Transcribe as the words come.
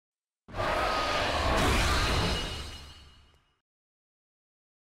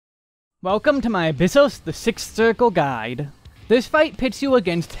Welcome to my Abyssos the Sixth Circle guide. This fight pits you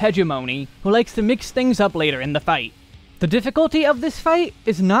against Hegemony, who likes to mix things up later in the fight. The difficulty of this fight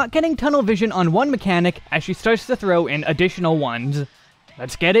is not getting tunnel vision on one mechanic as she starts to throw in additional ones.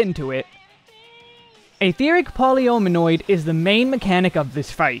 Let's get into it. Aetheric Polyominoid is the main mechanic of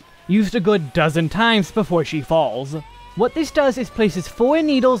this fight, used a good dozen times before she falls. What this does is places 4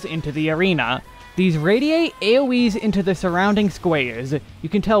 needles into the arena. These radiate AoEs into the surrounding squares. You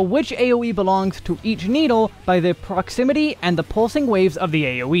can tell which AoE belongs to each needle by the proximity and the pulsing waves of the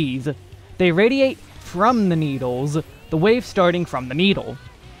AoEs. They radiate from the needles, the wave starting from the needle.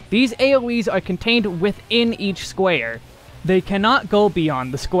 These AoEs are contained within each square. They cannot go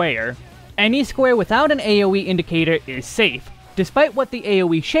beyond the square. Any square without an AoE indicator is safe, despite what the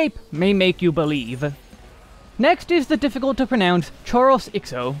AoE shape may make you believe. Next is the difficult to pronounce Choros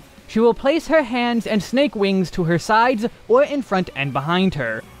Ixou. She will place her hands and snake wings to her sides or in front and behind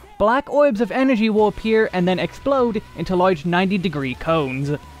her. Black orbs of energy will appear and then explode into large 90-degree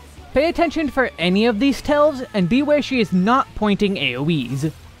cones. Pay attention for any of these tells and be where she is not pointing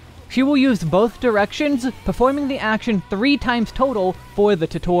AoEs. She will use both directions, performing the action 3 times total for the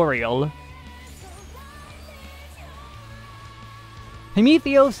tutorial.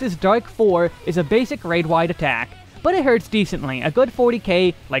 Hemitheos' Dark 4 is a basic raid-wide attack, but it hurts decently, a good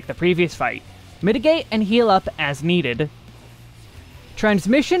 40k like the previous fight. Mitigate and heal up as needed.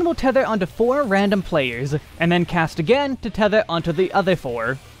 Transmission will tether onto 4 random players, and then cast again to tether onto the other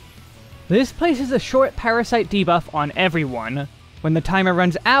 4. This places a short parasite debuff on everyone. When the timer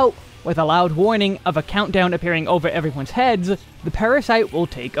runs out, with a loud warning of a countdown appearing over everyone's heads, the parasite will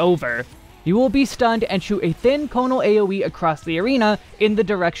take over. You will be stunned and shoot a thin conal AoE across the arena in the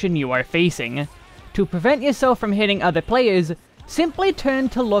direction you are facing. To prevent yourself from hitting other players, simply turn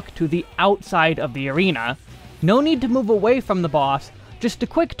to look to the outside of the arena. No need to move away from the boss, just a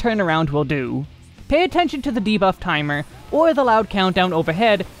quick turnaround will do. Pay attention to the debuff timer, or the loud countdown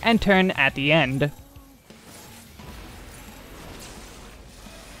overhead, and turn at the end.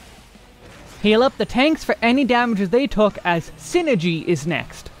 Heal up the tanks for any damage they took as Synergy is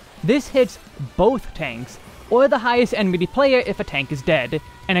next. This hits both tanks, or the highest enemy player if a tank is dead,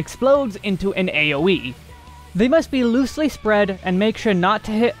 and explodes into an AoE. They must be loosely spread and make sure not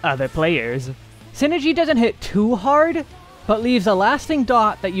to hit other players. Synergy doesn't hit too hard, but leaves a lasting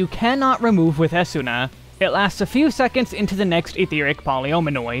dot that you cannot remove with Esuna. It lasts a few seconds into the next Aetheric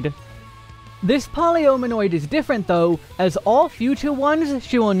Polyominoid. This Polyominoid is different though, as all future ones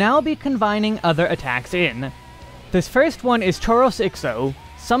she will now be combining other attacks in. This first one is Choros Ixou.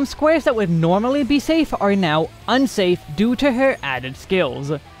 Some squares that would normally be safe are now unsafe due to her added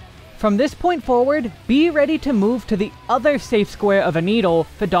skills. From this point forward, be ready to move to the other safe square of a needle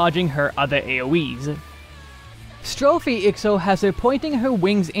for dodging her other AoEs. Strophe Ixou has her pointing her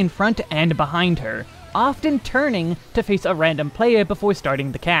wings in front and behind her, often turning to face a random player before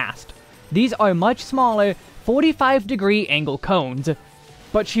starting the cast. These are much smaller, 45-degree angle cones,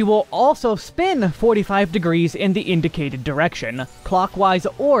 but she will also spin 45 degrees in the indicated direction, clockwise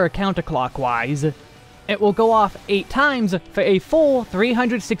or counterclockwise. It will go off 8 times for a full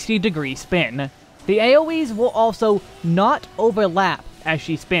 360-degree spin. The AoEs will also not overlap as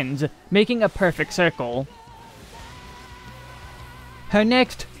she spins, making a perfect circle. Her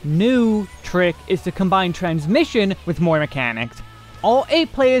next new trick is to combine transmission with more mechanics. All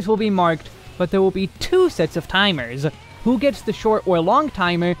 8 players will be marked, but there will be 2 sets of timers. Who gets the short or long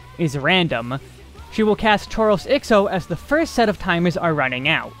timer is random. She will cast Choros Ixou as the first set of timers are running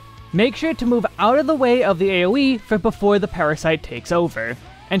out. Make sure to move out of the way of the AoE for before the parasite takes over,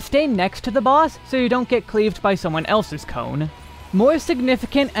 and stay next to the boss so you don't get cleaved by someone else's cone. More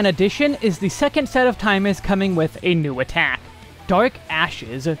significant an addition is the second set of timers coming with a new attack, Dark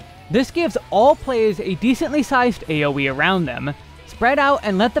Ashes. This gives all players a decently sized AoE around them. Spread out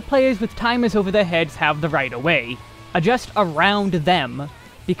and let the players with timers over their heads have the right of way. Adjust around them,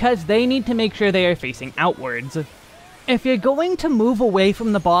 because they need to make sure they are facing outwards. If you're going to move away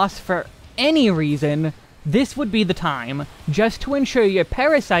from the boss for any reason, this would be the time, just to ensure your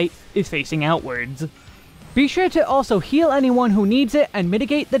parasite is facing outwards. Be sure to also heal anyone who needs it and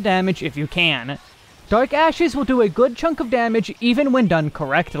mitigate the damage if you can. Dark Ashes will do a good chunk of damage even when done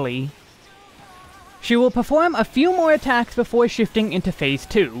correctly. She will perform a few more attacks before shifting into Phase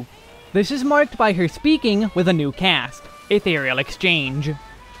 2. This is marked by her speaking with a new cast, Aetherial Exchange.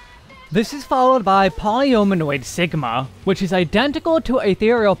 This is followed by Polyominoid Sigma, which is identical to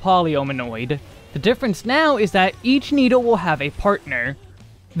Aetherial Polyominoid. The difference now is that each needle will have a partner.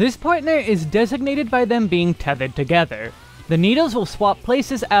 This partner is designated by them being tethered together. The needles will swap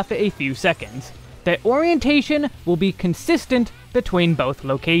places after a few seconds. Their orientation will be consistent between both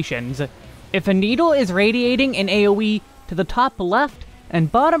locations. If a needle is radiating an AoE to the top left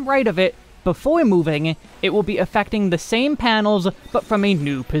and bottom right of it before moving, it will be affecting the same panels but from a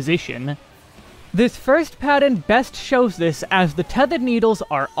new position. This first pattern best shows this as the tethered needles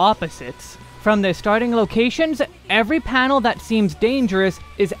are opposites. From their starting locations, every panel that seems dangerous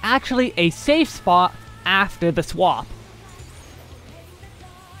is actually a safe spot after the swap.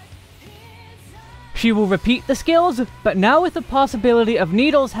 She will repeat the skills, but now with the possibility of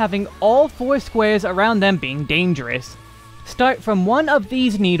needles having all 4 squares around them being dangerous. Start from one of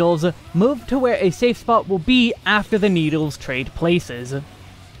these needles, move to where a safe spot will be after the needles trade places.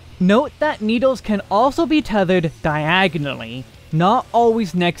 Note that needles can also be tethered diagonally, not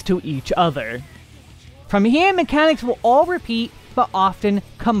always next to each other. From here, mechanics will all repeat, but often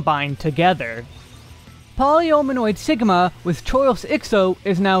combine together. Polyominoid Sigma with Choros Ixou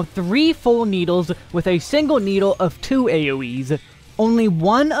is now 3 full needles with a single needle of 2 AoEs. Only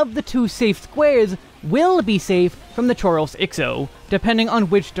one of the 2 safe squares will be safe from the Choros Ixou, depending on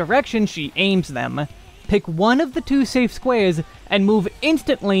which direction she aims them. Pick one of the 2 safe squares and move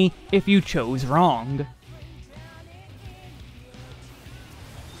instantly if you chose wrong.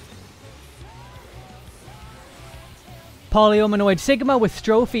 Polyominoid Sigma with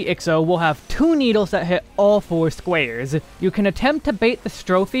Strophe Ixou will have 2 needles that hit all 4 squares. You can attempt to bait the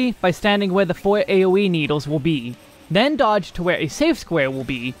Strophe by standing where the 4 AoE needles will be, then dodge to where a safe square will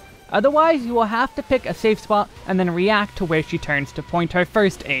be. Otherwise, you will have to pick a safe spot and then react to where she turns to point her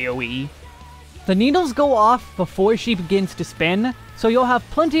first AoE. The needles go off before she begins to spin, so you'll have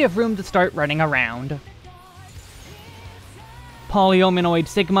plenty of room to start running around. Polyominoid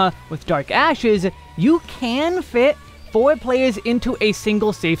Sigma with Dark Ashes, you can fit 4 players into a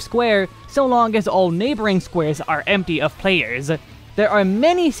single safe square, so long as all neighboring squares are empty of players. There are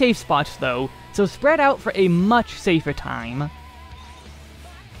many safe spots though, so spread out for a much safer time.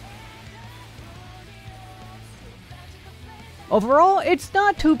 Overall, it's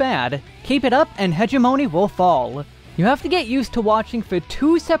not too bad. Keep it up and hegemony will fall. You have to get used to watching for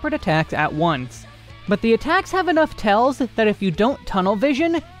 2 separate attacks at once. But the attacks have enough tells that if you don't tunnel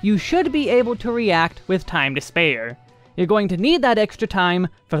vision, you should be able to react with time to spare. You're going to need that extra time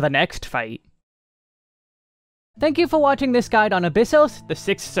for the next fight. Thank you for watching this guide on Abyssos, the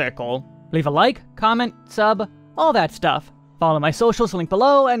 6th Circle. Leave a like, comment, sub, all that stuff. Follow my socials linked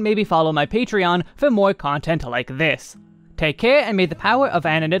below, and maybe follow my Patreon for more content like this. Take care, and may the power of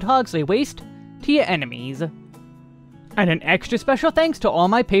Ananid Hogs lay waste to your enemies. And an extra special thanks to all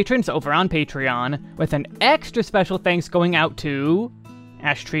my patrons over on Patreon, with an extra special thanks going out to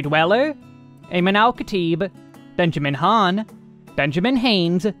Ash Tree Dweller, Ayman Al-Khatib, Benjamin Hahn, Benjamin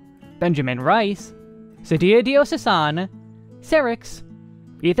Haynes, Benjamin Rice, Sadia Diosasan, Serix,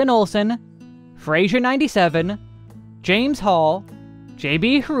 Ethan Olson, Fraser97, James Hall,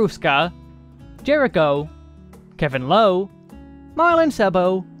 JB Haruska, Jericho, Kevin Lowe, Marlon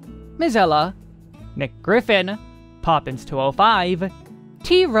Sebo, Mizella, Nick Griffin, Poppins205,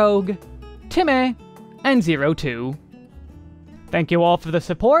 T-Rogue, Timmy, and 02. Thank you all for the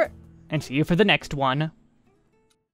support, and see you for the next one.